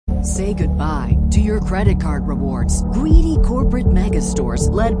Say goodbye to your credit card rewards. Greedy corporate mega stores,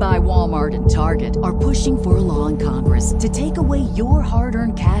 led by Walmart and Target, are pushing for a law in Congress to take away your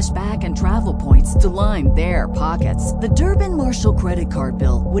hard-earned cash back and travel points to line their pockets. The Durbin-Marshall credit card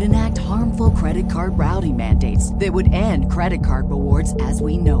bill would enact harmful credit card routing mandates that would end credit card rewards as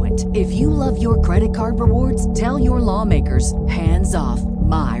we know it. If you love your credit card rewards, tell your lawmakers, hands off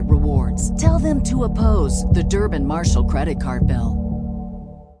my rewards. Tell them to oppose the Durbin-Marshall credit card bill.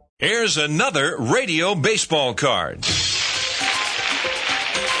 Here's another radio baseball card.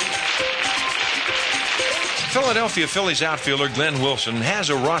 Philadelphia Phillies outfielder Glenn Wilson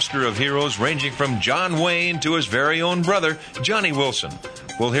has a roster of heroes ranging from John Wayne to his very own brother, Johnny Wilson.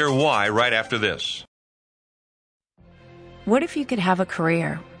 We'll hear why right after this. What if you could have a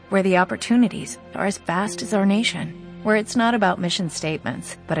career where the opportunities are as vast as our nation, where it's not about mission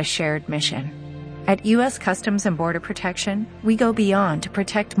statements, but a shared mission? At U.S. Customs and Border Protection, we go beyond to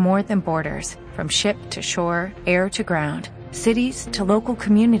protect more than borders. From ship to shore, air to ground, cities to local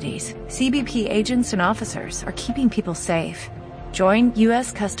communities, CBP agents and officers are keeping people safe. Join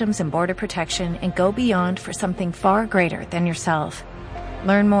U.S. Customs and Border Protection and go beyond for something far greater than yourself.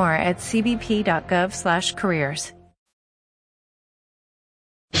 Learn more at cbp.gov/careers.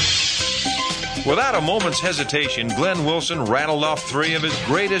 Without a moment's hesitation, Glenn Wilson rattled off three of his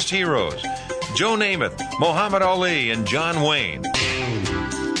greatest heroes: Joe Namath, Muhammad Ali, and John Wayne.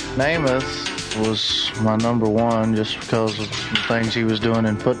 Namath was my number one just because of the things he was doing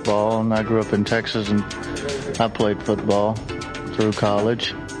in football, and I grew up in Texas and I played football through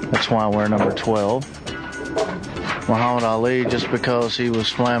college. That's why I wear number 12. Muhammad Ali just because he was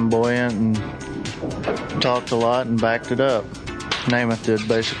flamboyant and talked a lot and backed it up. Namath did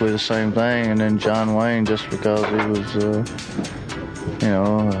basically the same thing, and then John Wayne just because he was, a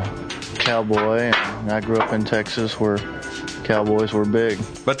cowboy, and I grew up in Texas where cowboys were big.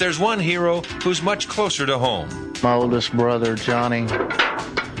 But there's one hero who's much closer to home. My oldest brother, Johnny,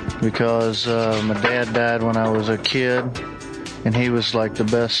 because my dad died when I was a kid, and he was like the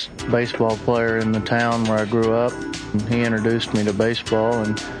best baseball player in the town where I grew up. And he introduced me to baseball,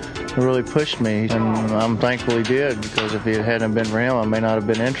 and it really pushed me, and I'm thankful he did, because if it hadn't been for him, I may not have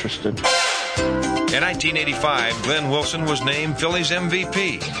been interested. In 1985, Glenn Wilson was named Phillies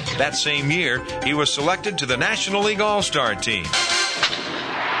MVP. That same year, he was selected to the National League All-Star team.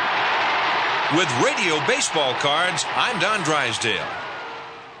 With radio baseball cards, I'm Don Drysdale.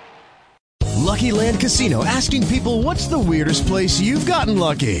 Lucky Land Casino, asking people, what's the weirdest place you've gotten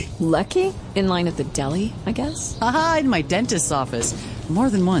lucky? Lucky? In line at the deli, I guess? Aha, in my dentist's office. More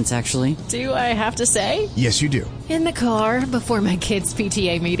than once, actually. Do I have to say? Yes, you do. In the car before my kids'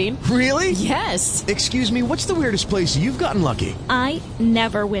 PTA meeting. Really? Yes. Excuse me, what's the weirdest place you've gotten lucky? I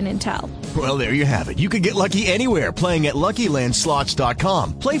never win and tell. Well, there you have it. You can get lucky anywhere, playing at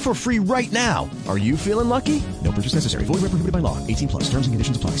LuckyLandSlots.com. Play for free right now. Are you feeling lucky? No purchase necessary. Void where prohibited by law. 18+. Terms and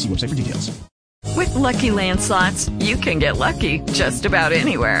conditions apply. See website for details. With Lucky Land Slots, you can get lucky just about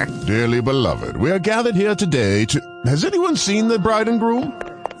anywhere. Dearly beloved, we are gathered here today to... Has anyone seen the bride and groom?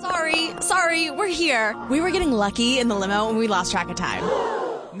 Sorry, we're here. We were getting lucky in the limo and we lost track of time.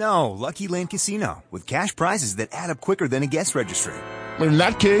 No, Lucky Land Casino, with cash prizes that add up quicker than a guest registry. In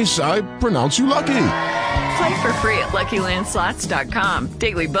that case, I pronounce you lucky. Play for free at LuckyLandSlots.com.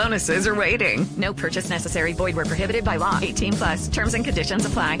 Daily bonuses are waiting. No purchase necessary. Void where prohibited by law. 18+. Terms and conditions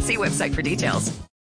apply. See website for details.